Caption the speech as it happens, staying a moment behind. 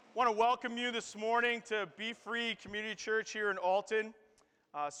want to welcome you this morning to Be Free Community Church here in Alton.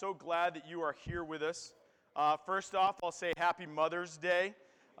 So glad that you are here with us. First off, I'll say Happy Mother's Day,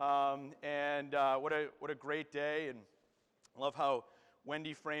 and what a great day, and I love how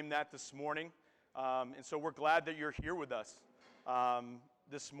Wendy framed that this morning. And so we're glad that you're here with us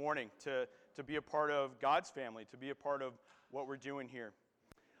this morning to be a part of God's family, to be a part of what we're doing here.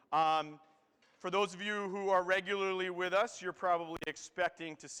 For those of you who are regularly with us, you're probably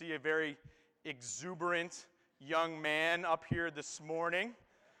expecting to see a very exuberant young man up here this morning.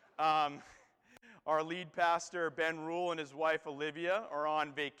 Our lead pastor, Ben Rule, and his wife, Olivia, are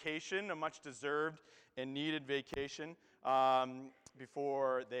on vacation, a much-deserved and needed vacation,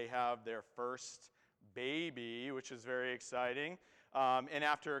 before they have their first baby, which is very exciting. And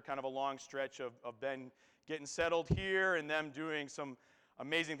after kind of a long stretch of Ben getting settled here and them doing some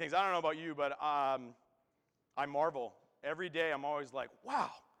amazing things. I don't know about you, but I marvel. Every day I'm always like,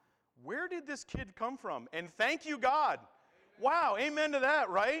 wow, where did this kid come from? And thank you, God. Wow, amen to that,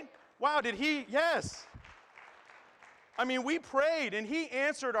 right? Wow, did he? Yes. I mean, we prayed, and he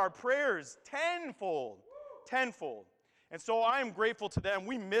answered our prayers tenfold. And so I am grateful to them.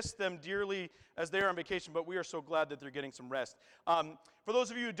 We miss them dearly as they're on vacation, but we are so glad that they're getting some rest. For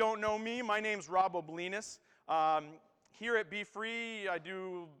those of you who don't know me, my name's Rob Oblinas. Here at Be Free, I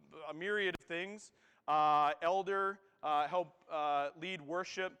do a myriad of things. Elder, help lead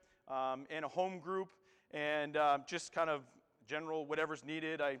worship in a home group, and just kind of general whatever's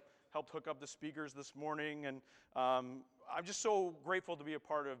needed. I helped hook up the speakers this morning, and I'm just so grateful to be a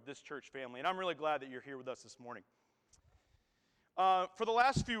part of this church family, and I'm really glad that you're here with us this morning. For the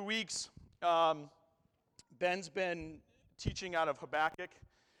last few weeks, Ben's been teaching out of Habakkuk,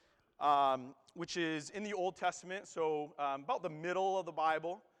 which is in the Old Testament, so about the middle of the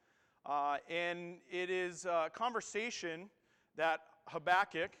Bible. And it is a conversation that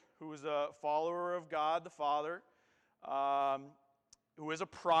Habakkuk, who is a follower of God the Father, who is a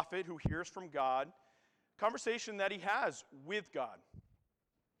prophet who hears from God, conversation that he has with God.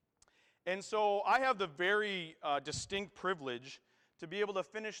 And so I have the very distinct privilege to be able to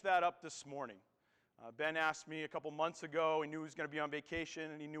finish that up this morning. Ben asked me a couple months ago, he knew he was going to be on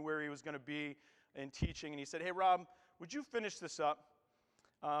vacation, and he knew where he was going to be in teaching, and he said, hey, Rob, would you finish this up?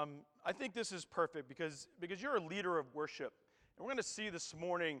 I think this is perfect because you're a leader of worship. And we're going to see this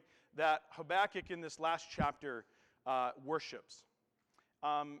morning that Habakkuk in this last chapter worships.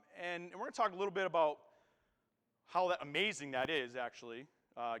 And we're going to talk a little bit about how amazing that is, actually,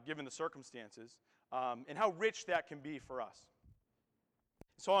 given the circumstances, and how rich that can be for us.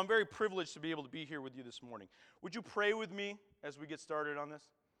 So I'm very privileged to be able to be here with you this morning. Would you pray with me as we get started on this?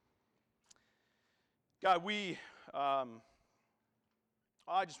 God, I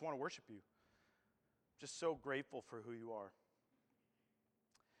just want to worship you. Just so grateful for who you are.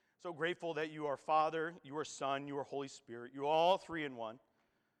 So grateful that you are Father, you are Son, you are Holy Spirit. You are all three in one.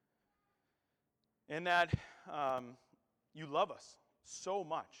 And that you love us so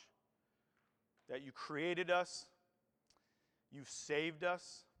much. That you created us. You've saved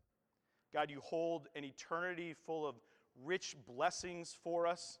us. God, you hold an eternity full of rich blessings for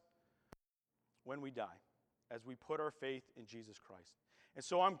us when we die, as we put our faith in Jesus Christ. And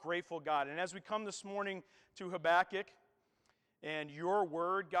so I'm grateful, God. And as we come this morning to Habakkuk and your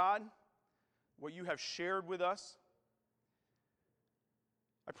word, God, what you have shared with us,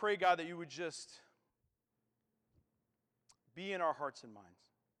 I pray, God, that you would just be in our hearts and minds,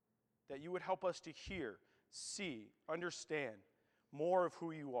 that you would help us to hear, see, understand more of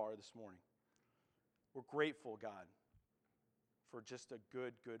who you are this morning. We're grateful, God, for just a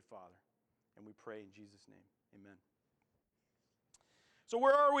good, good Father. And we pray in Jesus' name. Amen. So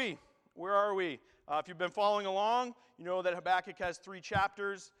where are we? Where are we? If you've been following along, you know that Habakkuk has 3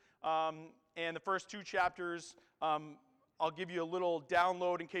 chapters. And the first 2 chapters, I'll give you a little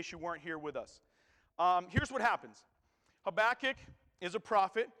download in case you weren't here with us. Here's what happens. Habakkuk is a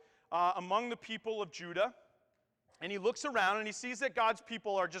prophet among the people of Judah, and he looks around and he sees that God's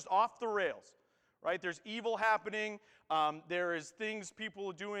people are just off the rails, right? There's evil happening, there is things people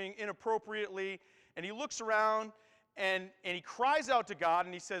are doing inappropriately, and he looks around and he cries out to God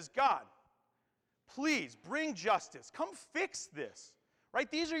and he says, God, please bring justice, come fix this, right?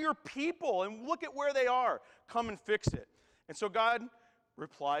 These are your people and look at where they are, come and fix it. And so God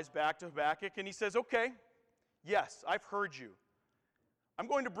replies back to Habakkuk and he says, okay, yes, I've heard you. I'm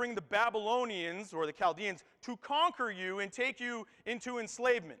going to bring the Babylonians, or the Chaldeans, to conquer you and take you into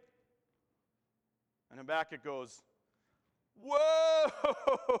enslavement. And Habakkuk goes,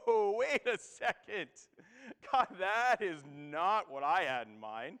 whoa, wait a second. God, that is not what I had in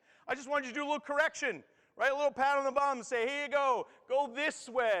mind. I just wanted you to do a little correction, right? A little pat on the bum and say, here you go this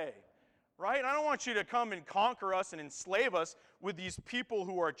way, right? I don't want you to come and conquer us and enslave us with these people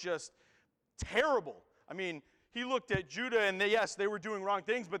who are just terrible. I mean, he looked at Judah, and yes, they were doing wrong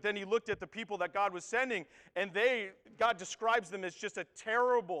things, but then he looked at the people that God was sending, and God describes them as just a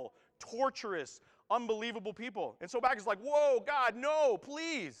terrible, torturous, unbelievable people. And so Habakkuk's like, whoa, God, no,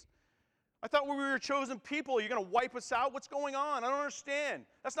 please. I thought we were your chosen people. Are you going to wipe us out? What's going on? I don't understand.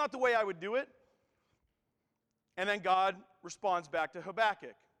 That's not the way I would do it. And then God responds back to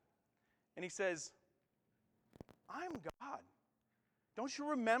Habakkuk. And he says, I'm God. Don't you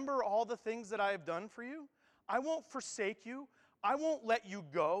remember all the things that I have done for you? I won't forsake you. I won't let you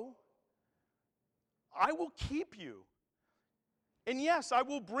go. I will keep you. And yes, I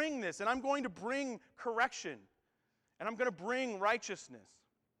will bring this, and I'm going to bring correction, and I'm going to bring righteousness.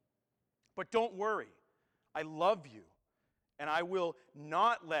 But don't worry. I love you, and I will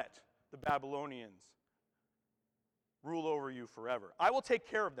not let the Babylonians rule over you forever. I will take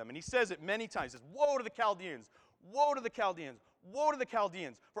care of them. And he says it many times. He says, woe to the Chaldeans, woe to the Chaldeans, woe to the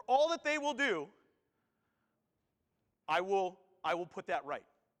Chaldeans. For all that they will do, I will put that right.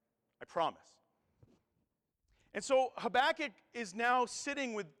 I promise. And so Habakkuk is now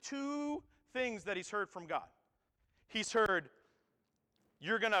sitting with two things that he's heard from God. He's heard,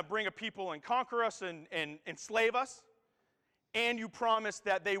 you're going to bring a people and conquer us and enslave us, and you promise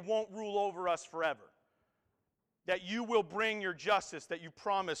that they won't rule over us forever. That you will bring your justice that you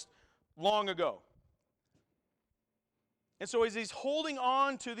promised long ago. And so as he's holding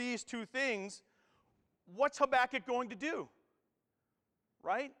on to these two things, what's Habakkuk going to do?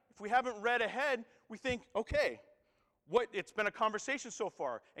 Right? If we haven't read ahead, we think, okay, it's been a conversation so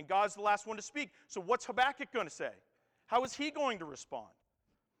far, and God's the last one to speak. So what's Habakkuk going to say? How is he going to respond?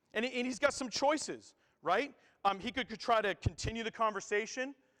 And he's got some choices, right? He could try to continue the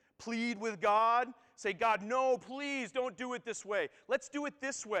conversation, plead with God, say, God, no, please don't do it this way. Let's do it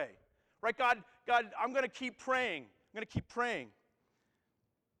this way. Right, God, I'm going to keep praying. I'm going to keep praying.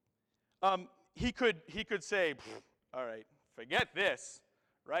 He could say, all right, forget this,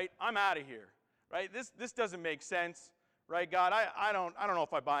 right? I'm out of here, right? This doesn't make sense, right, God? I don't know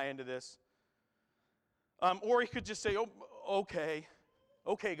if I buy into this. Or he could just say, oh,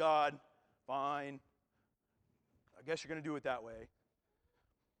 okay, God, fine. I guess you're going to do it that way.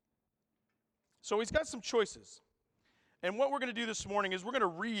 So he's got some choices. And what we're going to do this morning is we're going to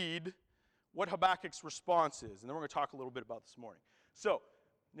read what Habakkuk's response is, and then we're going to talk a little bit about this morning. So,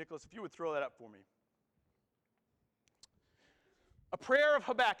 Nicholas, if you would throw that up for me. A prayer of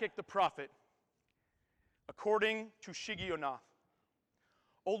Habakkuk the prophet, according to Shigionoth.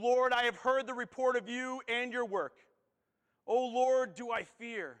 O Lord, I have heard the report of you and your work. O Lord, do I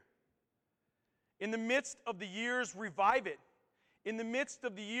fear? In the midst of the years, revive it. In the midst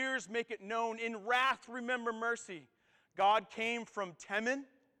of the years, make it known. In wrath, remember mercy. God came from Teman,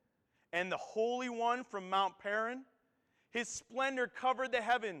 and the Holy One from Mount Paran. His splendor covered the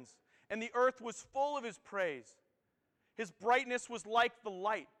heavens, and the earth was full of his praise. His brightness was like the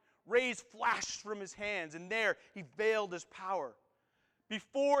light. Rays flashed from his hands, and there he veiled his power.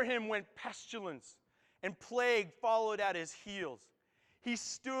 Before him went pestilence, and plague followed at his heels. He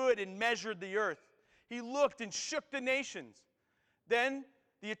stood and measured the earth. He looked and shook the nations. Then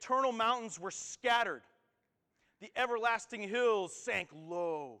the eternal mountains were scattered. The everlasting hills sank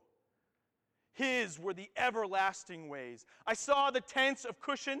low. His were the everlasting ways. I saw the tents of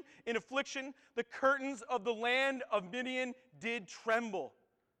Cushan in affliction. The curtains of the land of Midian did tremble.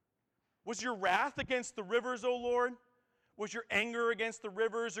 Was your wrath against the rivers, O Lord? Was your anger against the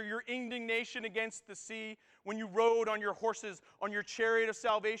rivers, or your indignation against the sea, when you rode on your horses, on your chariot of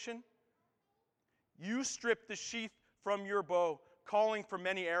salvation? You stripped the sheath from your bow, calling for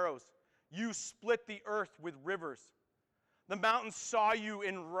many arrows. You split the earth with rivers. The mountains saw you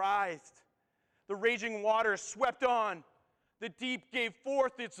and writhed. The raging waters swept on. The deep gave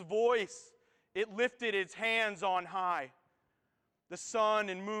forth its voice. It lifted its hands on high. The sun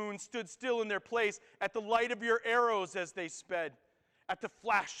and moon stood still in their place at the light of your arrows as they sped, at the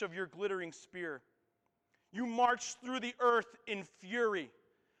flash of your glittering spear. You marched through the earth in fury.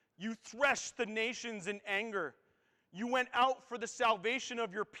 You threshed the nations in anger. You went out for the salvation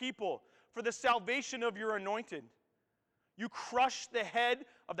of your people, for the salvation of your anointed. You crushed the head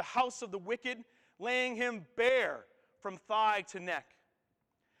of the house of the wicked, laying him bare from thigh to neck.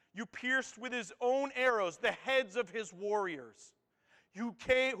 You pierced with his own arrows the heads of his warriors. Who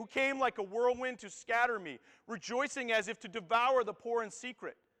came like a whirlwind to scatter me, rejoicing as if to devour the poor in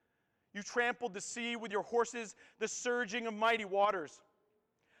secret. You trampled the sea with your horses, the surging of mighty waters.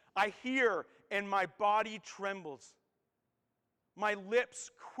 I hear, and my body trembles. My lips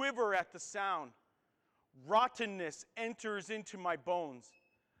quiver at the sound. Rottenness enters into my bones.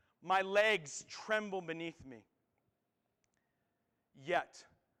 My legs tremble beneath me. Yet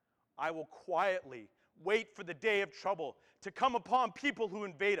I will quietly wait for the day of trouble to come upon people who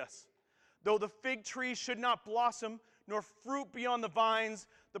invade us. Though the fig tree should not blossom, nor fruit be on the vines,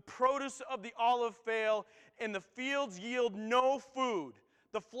 the produce of the olive fail, and the fields yield no food,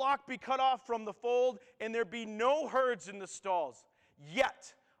 the flock be cut off from the fold, and there be no herds in the stalls,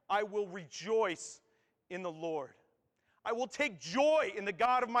 yet I will rejoice in the Lord. I will take joy in the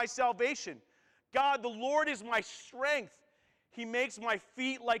God of my salvation. God, the Lord is my strength. He makes my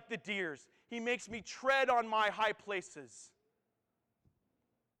feet like the deer's. He makes me tread on my high places.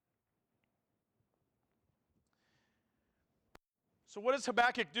 So what does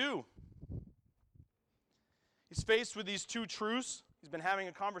Habakkuk do? He's faced with these two truths. He's been having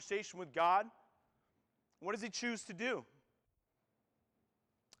a conversation with God. What does he choose to do?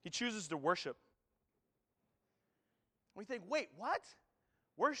 He chooses to worship. We think, wait, what?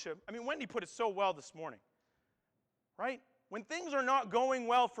 Worship? I mean, Wendy put it so well this morning, right? When things are not going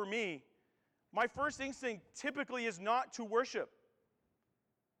well for me, my first instinct typically is not to worship,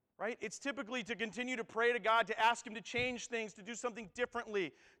 right? It's typically to continue to pray to God, to ask him to change things, to do something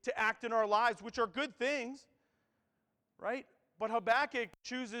differently, to act in our lives, which are good things, right? But Habakkuk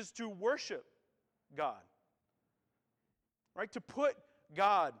chooses to worship God, right? To put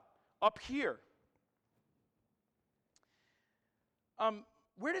God up here.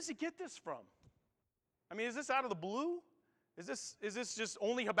 Where does he get this from? I mean, is this out of the blue? Is this just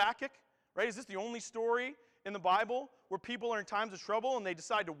only Habakkuk? Right? Is this the only story in the Bible where people are in times of trouble and they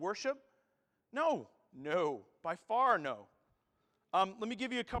decide to worship? No, by far no. Let me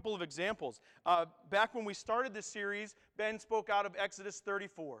give you a couple of examples. Back when we started this series, Ben spoke out of Exodus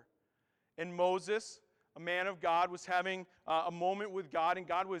 34. And Moses, a man of God, was having a moment with God, and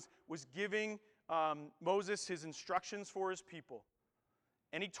God was giving Moses his instructions for his people.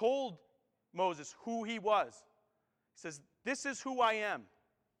 And he told Moses who he was. He says, "This is who I am."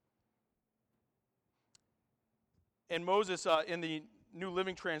 And Moses, in the New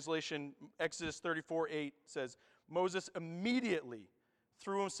Living Translation, Exodus 34:8 says, Moses immediately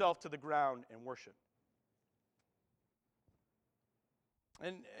threw himself to the ground and worshiped.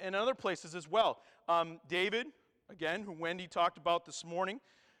 And in other places as well. David, again, who Wendy talked about this morning,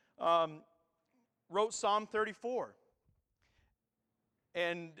 wrote Psalm 34.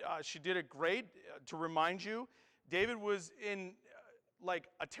 And she did it great. To remind you, David was in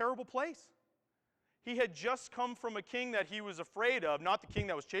a terrible place. He had just come from a king that he was afraid of, not the king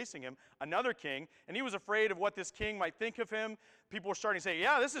that was chasing him, another king, and he was afraid of what this king might think of him. People were starting to say,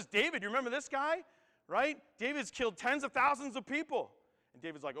 yeah, this is David. You remember this guy? Right? David's killed tens of thousands of people. And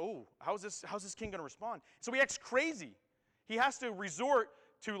David's like, oh, how's this king going to respond? So he acts crazy. He has to resort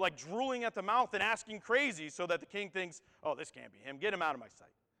to drooling at the mouth and asking crazy so that the king thinks, oh, this can't be him. Get him out of my sight.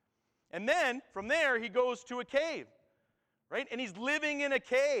 And then, from there, he goes to a cave. Right? And he's living in a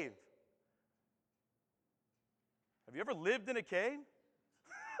cave. Have you ever lived in a cave?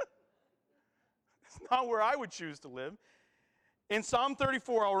 It's not where I would choose to live. In Psalm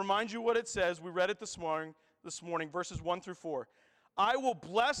 34, I'll remind you what it says. We read it this morning, verses 1 through 4. I will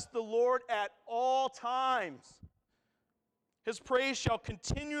bless the Lord at all times. His praise shall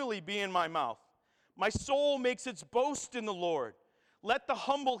continually be in my mouth. My soul makes its boast in the Lord. Let the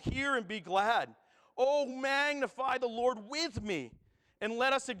humble hear and be glad. Oh, magnify the Lord with me, and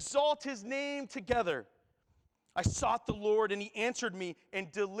let us exalt his name together. I sought the Lord, and he answered me and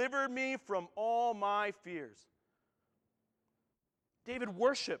delivered me from all my fears. David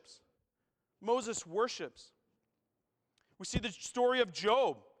worships. Moses worships. We see the story of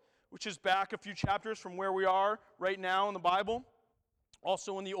Job, which is back a few chapters from where we are right now in the Bible,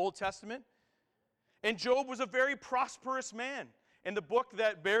 also in the Old Testament. And Job was a very prosperous man. And the book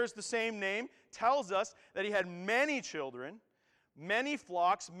that bears the same name tells us that he had many children, many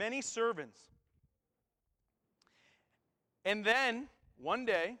flocks, many servants. And then, one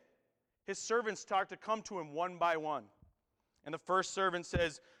day, his servants start to come to him one by one. And the first servant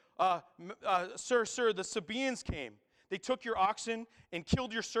says, Sir, the Sabaeans came. They took your oxen and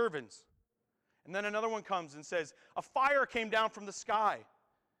killed your servants. And then another one comes and says, a fire came down from the sky,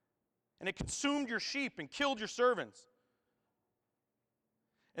 and it consumed your sheep and killed your servants.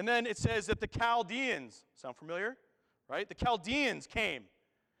 And then it says that the Chaldeans, sound familiar? Right? The Chaldeans came,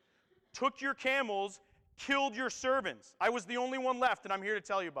 took your camels, killed your servants. I was the only one left, and I'm here to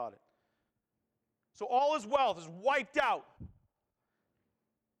tell you about it. So all his wealth is wiped out.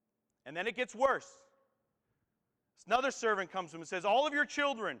 And then it gets worse. Another servant comes to him and says, all of your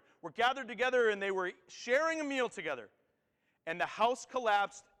children were gathered together, and they were sharing a meal together. And the house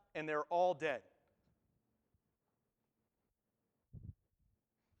collapsed, and they're all dead.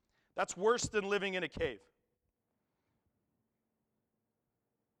 That's worse than living in a cave.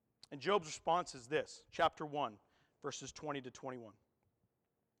 And Job's response is this, chapter 1, verses 20 to 21.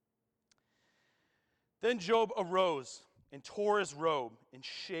 Then Job arose and tore his robe and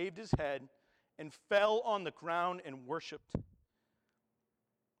shaved his head and fell on the ground and worshipped.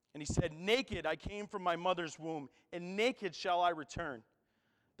 And he said, naked I came from my mother's womb, and naked shall I return.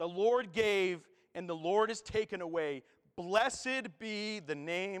 The Lord gave, and the Lord has taken away. Blessed be the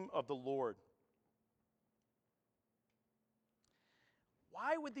name of the Lord.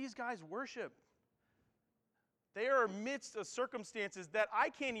 Why would these guys worship? They are amidst of circumstances that I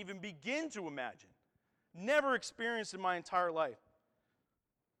can't even begin to imagine. Never experienced in my entire life.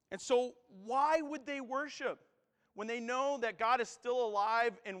 And so why would they worship when they know that God is still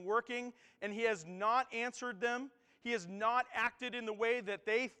alive and working and he has not answered them? He has not acted in the way that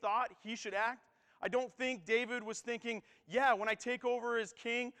they thought he should act? I don't think David was thinking, yeah, when I take over as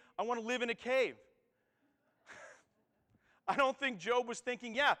king, I want to live in a cave. I don't think Job was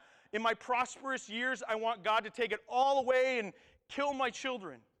thinking, yeah, in my prosperous years, I want God to take it all away and kill my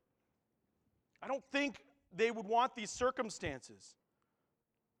children. I don't think they would want these circumstances.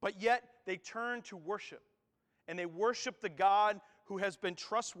 But yet, they turn to worship. And they worship the God who has been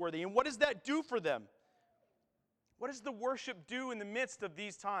trustworthy. And what does that do for them? What does the worship do in the midst of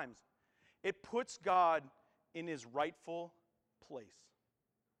these times? It puts God in his rightful place.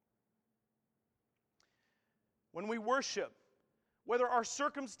 When we worship, whether our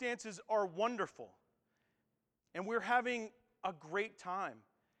circumstances are wonderful and we're having a great time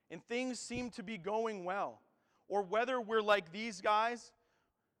and things seem to be going well, or whether we're like these guys,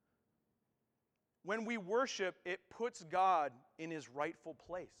 when we worship, it puts God in his rightful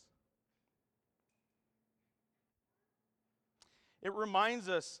place. It reminds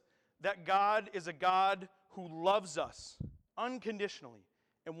us that God is a God who loves us unconditionally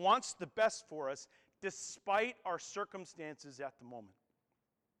and wants the best for us despite our circumstances at the moment.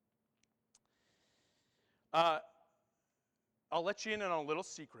 I'll let you in on a little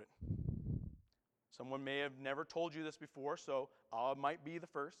secret. Someone may have never told you this before, so I might be the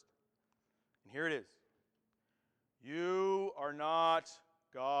first. And here it is. You are not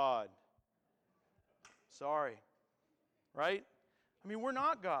God. Sorry. Right? I mean, we're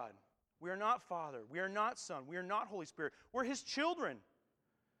not God. We are not Father. We are not Son. We are not Holy Spirit. We're his children.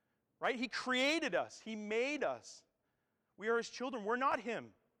 Right? He created us. He made us. We are his children. We're not him.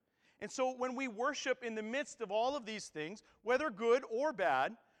 And so when we worship in the midst of all of these things, whether good or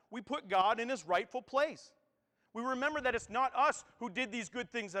bad, we put God in his rightful place. We remember that it's not us who did these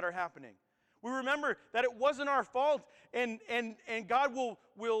good things that are happening. We remember that it wasn't our fault, and God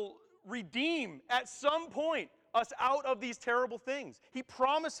will redeem at some point us out of these terrible things. He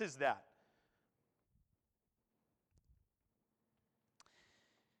promises that.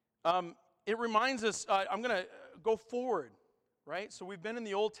 It reminds us, I'm going to go forward, right? So we've been in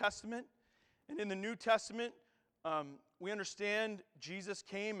the Old Testament, and in the New Testament, we understand Jesus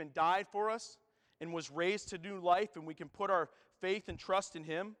came and died for us and was raised to new life, and we can put our faith and trust in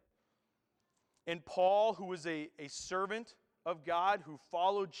him. And Paul, who was a servant of God, who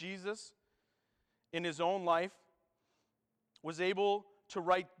followed Jesus in his own life, was able to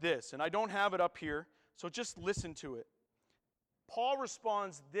write this. And I don't have it up here, so just listen to it. Paul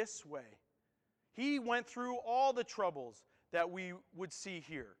responds this way. He went through all the troubles that we would see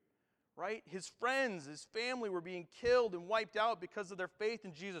here, right? His friends, his family were being killed and wiped out because of their faith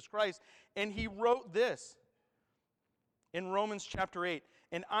in Jesus Christ. And he wrote this in Romans chapter 8.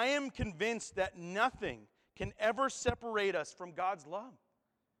 And I am convinced that nothing can ever separate us from God's love.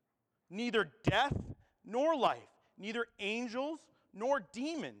 Neither death nor life, neither angels nor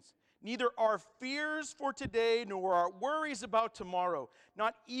demons, neither our fears for today nor our worries about tomorrow,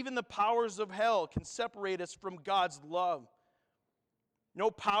 not even the powers of hell can separate us from God's love.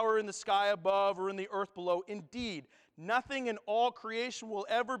 No power in the sky above or in the earth below. Indeed, nothing in all creation will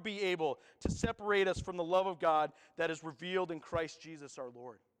ever be able to separate us from the love of God that is revealed in Christ Jesus our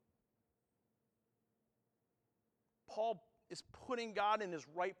Lord. Paul is putting God in his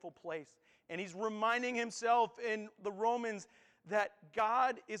rightful place, and he's reminding himself in the Romans that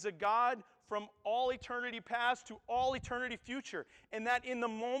God is a God from all eternity past to all eternity future, and that in the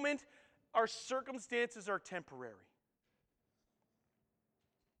moment, our circumstances are temporary.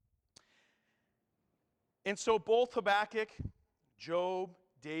 And so both Habakkuk, Job,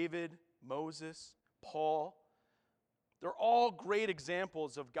 David, Moses, Paul, they're all great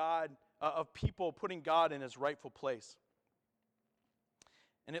examples of God, of people putting God in his rightful place.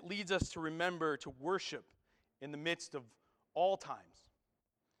 And it leads us to remember to worship in the midst of all times,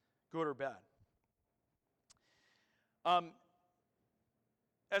 good or bad.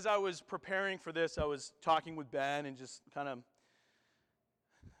 as I was preparing for this, I was talking with Ben and just kind of,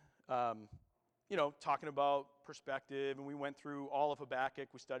 talking about perspective. And we went through all of Habakkuk.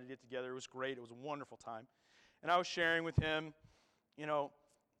 We studied it together. It was great. It was a wonderful time. And I was sharing with him,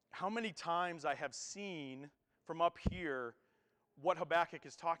 how many times I have seen from up here what Habakkuk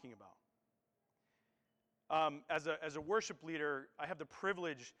is talking about. As a worship leader, I have the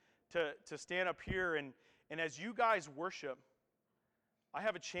privilege to stand up here, and as you guys worship, I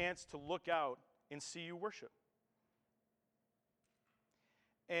have a chance to look out and see you worship.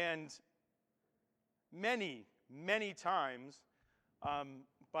 And many, many times,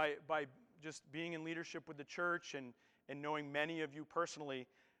 by just being in leadership with the church and knowing many of you personally,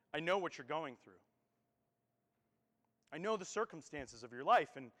 I know what you're going through. I know the circumstances of your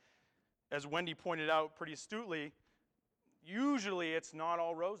life, and as Wendy pointed out pretty astutely, usually it's not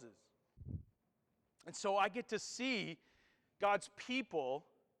all roses. And so I get to see God's people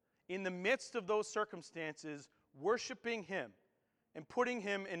in the midst of those circumstances worshiping Him and putting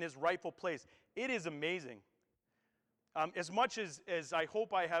Him in His rightful place. It is amazing. As much as I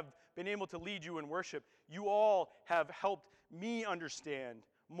hope I have been able to lead you in worship, you all have helped me understand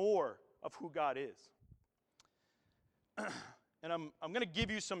more of who God is. And I'm going to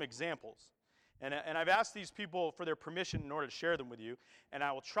give you some examples. And I've asked these people for their permission in order to share them with you. And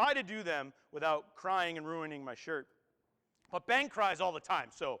I will try to do them without crying and ruining my shirt. But Ben cries all the time,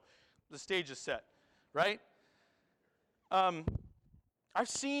 so the stage is set, right? I've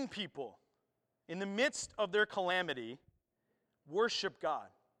seen people in the midst of their calamity worship God.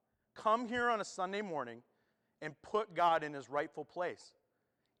 Come here on a Sunday morning and put God in His rightful place,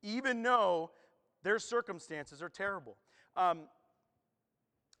 even though their circumstances are terrible.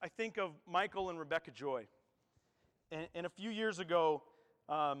 I think of Michael and Rebecca Joy. And a few years ago,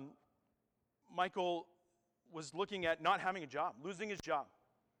 Michael was looking at not having a job, losing his job,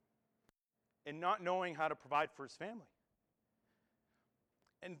 and not knowing how to provide for his family.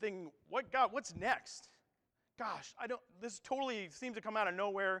 And thinking, what's next? Gosh, this totally seems to come out of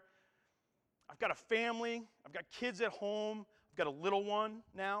nowhere. I've got a family, I've got kids at home, I've got a little one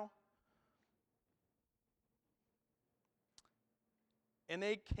now. And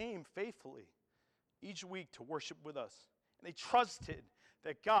they came faithfully each week to worship with us. And they trusted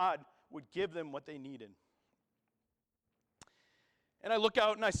that God would give them what they needed. And I look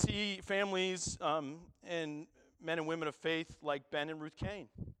out and I see families and men and women of faith like Ben and Ruth Kane.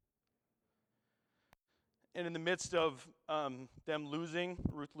 And in the midst of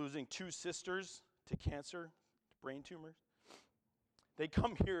Ruth losing 2 sisters to cancer, to brain tumors, they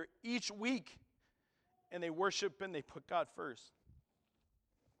come here each week and they worship and they put God first.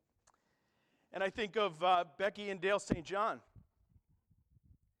 And I think of Becky and Dale St. John.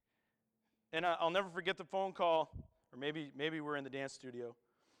 And I'll never forget the phone call, or maybe we're in the dance studio,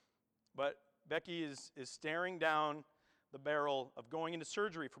 but Becky is staring down the barrel of going into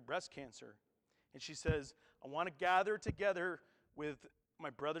surgery for breast cancer. And she says, I want to gather together with my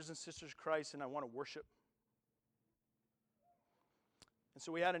brothers and sisters in Christ, and I want to worship. And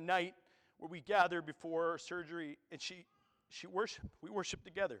so we had a night where we gathered before surgery, and she worshiped. We worshiped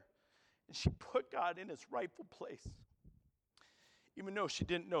together. And she put God in His rightful place, even though she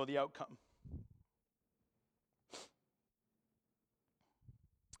didn't know the outcome.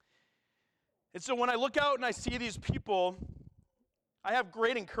 And so when I look out and I see these people, I have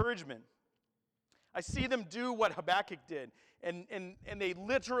great encouragement. I see them do what Habakkuk did, and they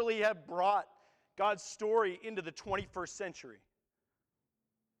literally have brought God's story into the 21st century.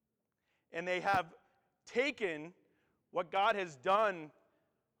 And they have taken what God has done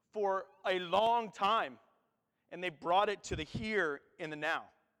for a long time, and they brought it to the here and the now,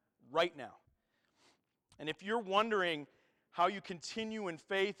 right now. And if you're wondering how you continue in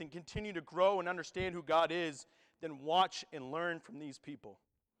faith and continue to grow and understand who God is, then watch and learn from these people.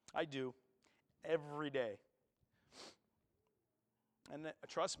 I do, every day. And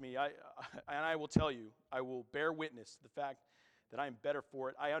trust me, I will tell you, I will bear witness to the fact that I am better for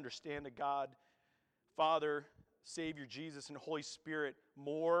it. I understand the God, Father, Savior, Jesus, and Holy Spirit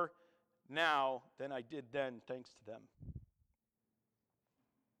more now than I did then, thanks to them.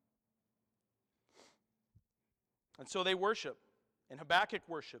 And so they worship, and Habakkuk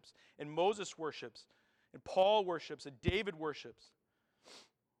worships, and Moses worships, and Paul worships, and David worships.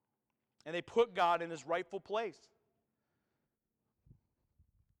 And they put God in His rightful place.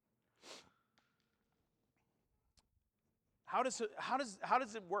 How does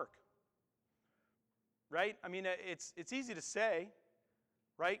it work? Right? I mean, it's easy to say,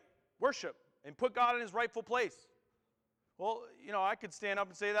 right? Worship and put God in His rightful place. Well, I could stand up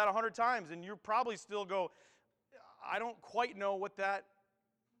and say that 100 times, and you probably still go, I don't quite know what that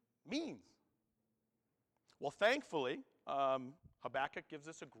means. Well, thankfully, Habakkuk gives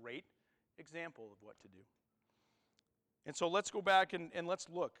us a great example of what to do. And so let's go back and let's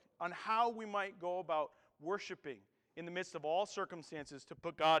look on how we might go about worshiping in the midst of all circumstances to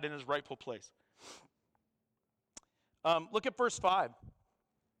put God in his rightful place. Look at verse 5.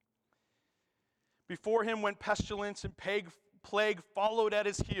 Before him went pestilence and plague followed at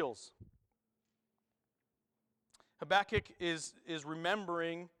his heels. Habakkuk is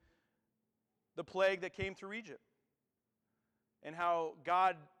remembering the plague that came through Egypt and how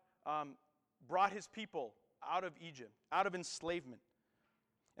God brought his people out of Egypt, out of enslavement.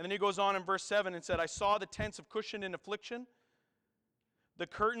 And then he goes on in verse 7 and said, I saw the tents of Cushan in affliction. The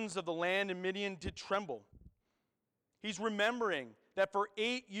curtains of the land in Midian did tremble. He's remembering that for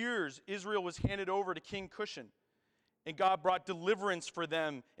 8 years Israel was handed over to King Cushan. And God brought deliverance for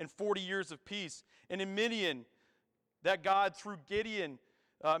them in 40 years of peace. And in Midian, that God through Gideon,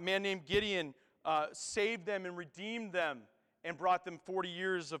 a man named Gideon, saved them and redeemed them and brought them 40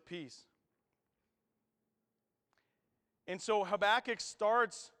 years of peace. And so Habakkuk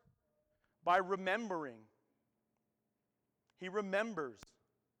starts by remembering. He remembers.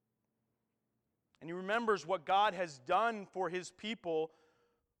 And he remembers what God has done for his people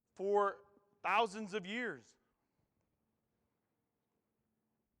for thousands of years.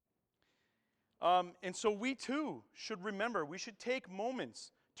 And so we too should remember. We should take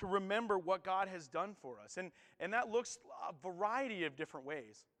moments to remember what God has done for us. And that looks a variety of different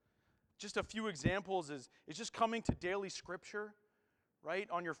ways. Just a few examples is just coming to daily scripture, right,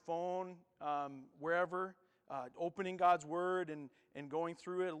 on your phone, wherever, opening God's word and going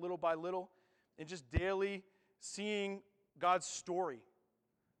through it little by little, and just daily seeing God's story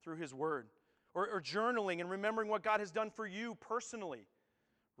through his word. Or journaling and remembering what God has done for you personally,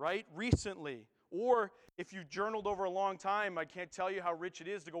 right, recently. Or if you've journaled over a long time, I can't tell you how rich it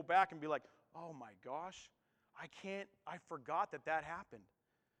is to go back and be like, oh my gosh, I forgot that happened.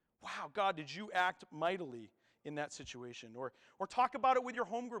 Wow, God, did you act mightily in that situation? Or talk about it with your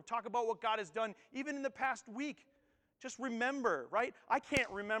home group. Talk about what God has done even in the past week. Just remember, right? I can't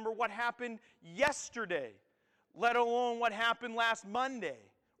remember what happened yesterday, let alone what happened last Monday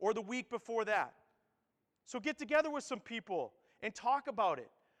or the week before that. So get together with some people and talk about it.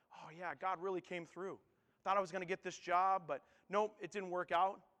 Oh yeah, God really came through. Thought I was going to get this job, but nope, it didn't work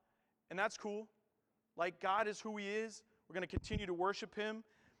out. And that's cool. Like, God is who he is. We're going to continue to worship him.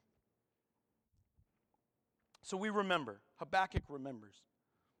 So we remember. Habakkuk remembers.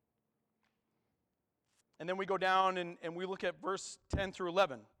 And then we go down and we look at verse 10 through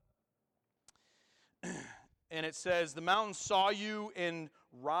 11. And it says, the mountains saw you and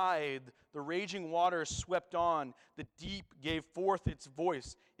writhed. The raging waters swept on. The deep gave forth its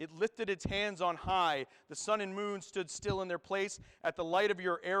voice. It lifted its hands on high. The sun and moon stood still in their place at the light of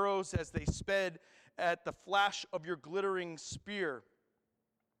your arrows as they sped at the flash of your glittering spear.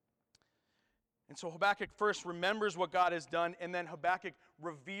 And so Habakkuk first remembers what God has done, and then Habakkuk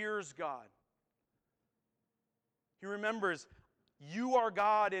reveres God. He remembers, you are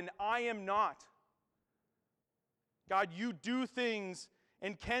God and I am not. God, you do things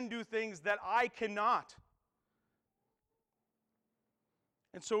and can do things that I cannot.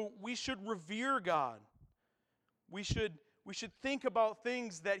 And so we should revere God. We should think about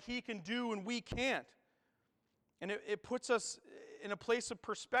things that he can do and we can't. And it puts us in a place of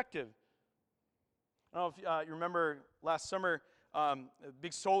perspective. I don't know if you remember last summer, a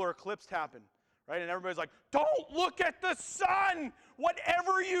big solar eclipse happened, right? And everybody's like, don't look at the sun!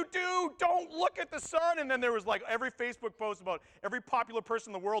 Whatever you do, don't look at the sun! And then there was like every Facebook post about every popular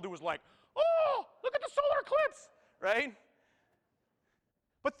person in the world who was like, oh, look at the solar eclipse, right?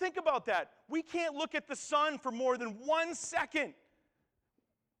 But think about that. We can't look at the sun for more than 1 second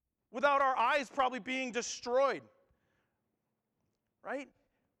without our eyes probably being destroyed, right?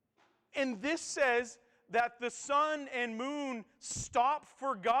 And this says that the sun and moon stop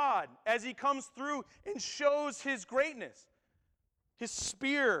for God as he comes through and shows his greatness, his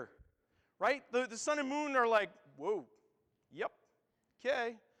spear, right? The sun and moon are like, whoa, yep,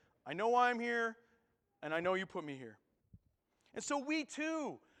 okay, I know why I'm here, and I know you put me here. And so we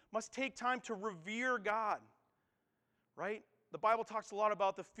too must take time to revere God, right? The Bible talks a lot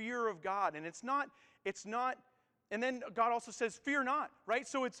about the fear of God, and it's not, and then God also says, fear not, right?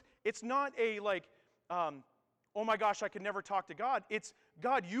 So it's not a like, oh my gosh, I could never talk to God. It's,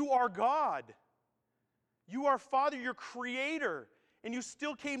 God, you are God. You are Father, you're Creator, and you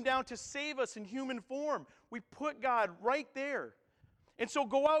still came down to save us in human form. We put God right there. And so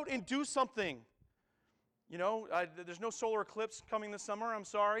go out and do something. You know, there's no solar eclipse coming this summer, I'm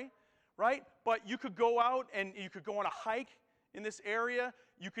sorry, right? But you could go out and you could go on a hike in this area.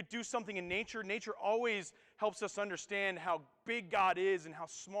 you could do something in nature. Nature always helps us understand how big God is and how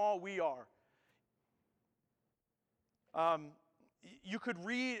small we are. You could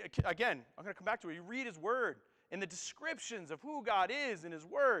read, again, I'm going to come back to it. You read his word, and the descriptions of who God is in his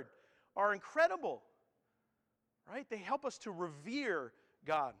word are incredible. Right? They help us to revere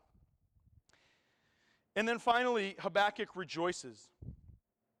God. And then finally, Habakkuk rejoices.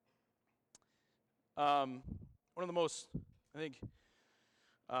 One of the most, I think,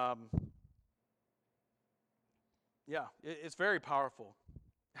 it's very powerful.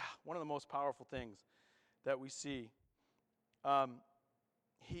 One of the most powerful things that we see.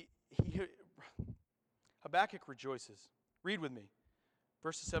 Habakkuk rejoices. Read with me,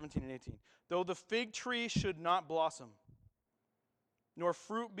 verses 17 and 18. Though the fig tree should not blossom, nor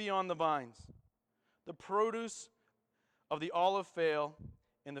fruit be on the vines, the produce of the olive fail,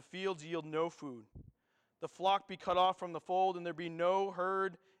 and the fields yield no food. The flock be cut off from the fold, and there be no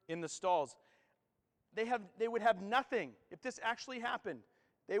herd in the stalls. They would have nothing. If this actually happened,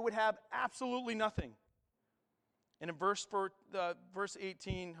 they would have absolutely nothing. And in verse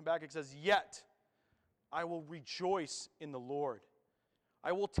 18, Habakkuk says, "Yet I will rejoice in the Lord.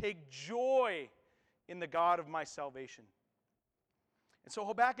 I will take joy in the God of my salvation." And so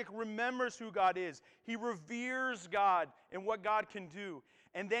Habakkuk remembers who God is. He reveres God and what God can do.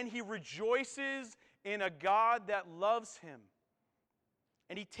 And then he rejoices in a God that loves him.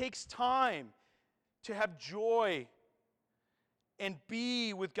 And he takes time to have joy and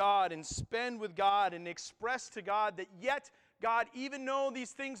be with God and spend with God and express to God that yet, God, even though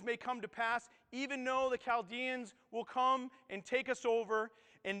these things may come to pass, even though the Chaldeans will come and take us over,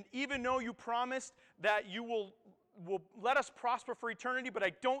 and even though you promised that you will let us prosper for eternity, but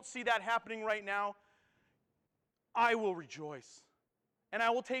I don't see that happening right now, I will rejoice. And I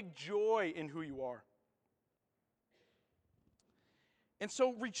will take joy in who you are. And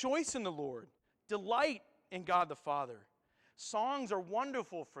so rejoice in the Lord. Delight in God the Father. Songs are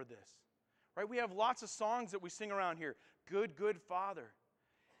wonderful for this. Right? We have lots of songs that we sing around here. Good, good Father.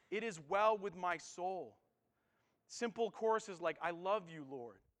 It is well with my soul. Simple choruses like, I love you,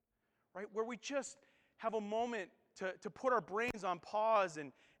 Lord. Right? Where we just have a moment to put our brains on pause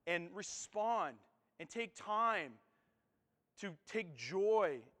and respond and take time to take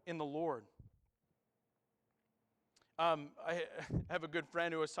joy in the Lord. I have a good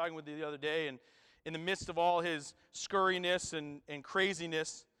friend who I was talking with the other day, and in the midst of all his scurriness and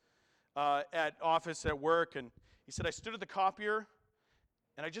craziness at office, at work, and he said, I stood at the copier,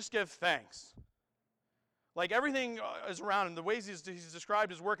 and I just give thanks. Like everything is around him. The ways he's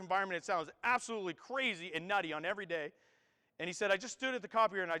described his work environment, it sounds absolutely crazy and nutty on every day. And he said, I just stood at the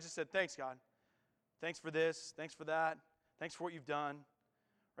copier, and I just said, thanks, God. Thanks for this. Thanks for that. Thanks for what you've done.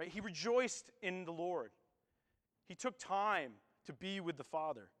 Right? He rejoiced in the Lord. He took time to be with the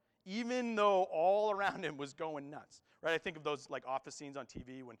Father, even though all around him was going nuts. Right? I think of those like office scenes on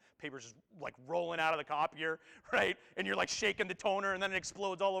TV when paper's just like rolling out of the copier, right? And you're like shaking the toner, and then it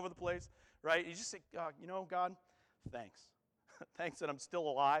explodes all over the place, right? You just say, God, thanks. Thanks that I'm still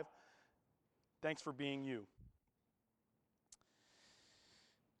alive. Thanks for being you.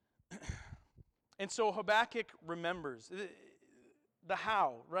 And so Habakkuk remembers the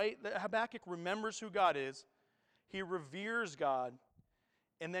how, right? Habakkuk remembers who God is. He reveres God,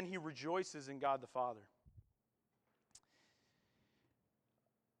 and then he rejoices in God the Father.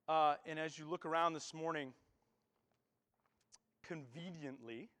 And as you look around this morning,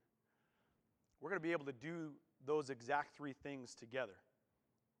 conveniently, we're going to be able to do those exact three things together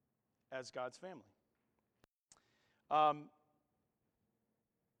as God's family.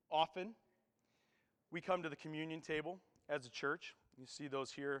 Often, we come to the communion table as a church. You see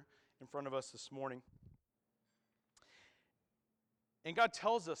those here in front of us this morning. And God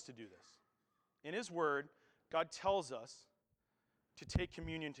tells us to do this. In his word, God tells us to take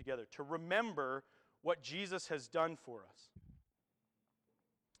communion together, to remember what Jesus has done for us.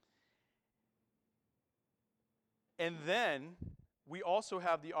 And then we also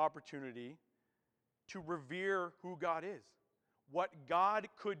have the opportunity to revere who God is, what God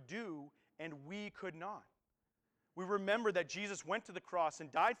could do and we could not. We remember that Jesus went to the cross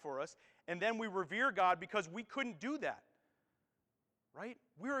and died for us, and then we revere God because we couldn't do that. Right?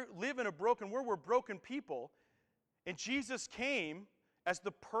 We live in a broken world. We're broken people. And Jesus came as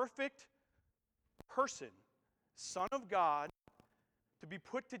the perfect person, Son of God, to be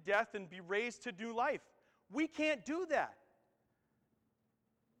put to death and be raised to new life. We can't do that.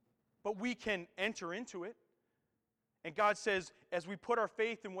 But we can enter into it. And God says, as we put our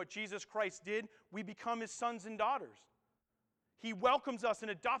faith in what Jesus Christ did, we become his sons and daughters. He welcomes us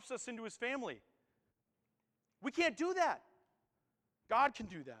and adopts us into his family. We can't do that. God can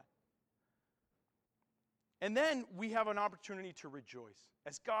do that. And then we have an opportunity to rejoice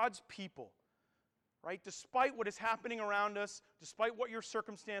as God's people, right? Despite what is happening around us, despite what your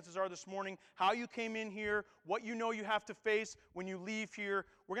circumstances are this morning, how you came in here, what you know you have to face when you leave here,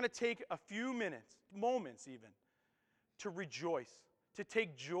 we're going to take a few moments even, to rejoice, to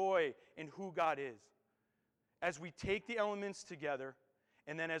take joy in who God is, as we take the elements together,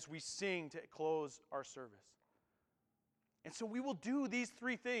 and then as we sing to close our service. And so we will do these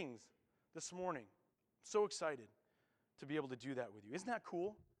three things this morning. So excited to be able to do that with you. Isn't that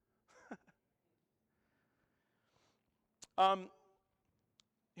cool?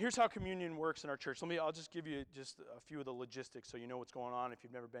 Here's how communion works in our church. I'll just give you just a few of the logistics so you know what's going on if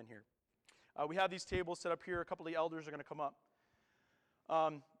you've never been here. We have these tables set up here. A couple of the elders are going to come up.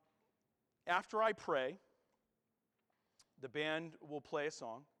 After I pray, the band will play a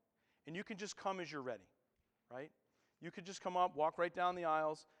song, and you can just come as you're ready, right? You could just come up, walk right down the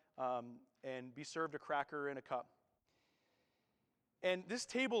aisles, and be served a cracker and a cup. And this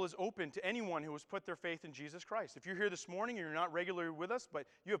table is open to anyone who has put their faith in Jesus Christ. If you're here this morning and you're not regularly with us, but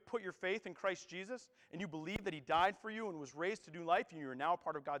you have put your faith in Christ Jesus, and you believe that he died for you and was raised to new life, and you are now a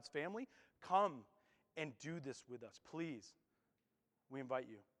part of God's family, come and do this with us, please. We invite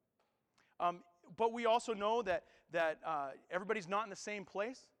you. But we also know that everybody's not in the same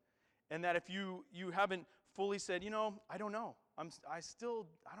place, and that if you haven't fully said, I don't know. I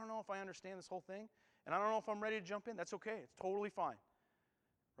don't know if I understand this whole thing, and I don't know if I'm ready to jump in. That's okay. It's totally fine.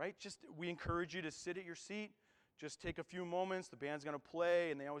 Right? We encourage you to sit at your seat. Just take a few moments. The band's going to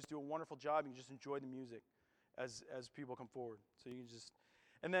play, and they always do a wonderful job. You can just enjoy the music as people come forward. So you can just,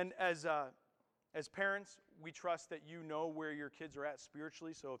 and then as parents, we trust that you know where your kids are at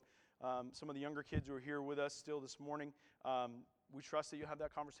spiritually. So some of the younger kids who are here with us still this morning, we trust that you have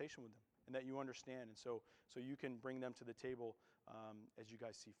that conversation with them and that you understand, and so you can bring them to the table as you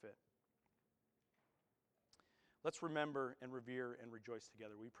guys see fit. Let's remember and revere and rejoice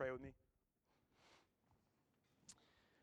together. Will you pray with me?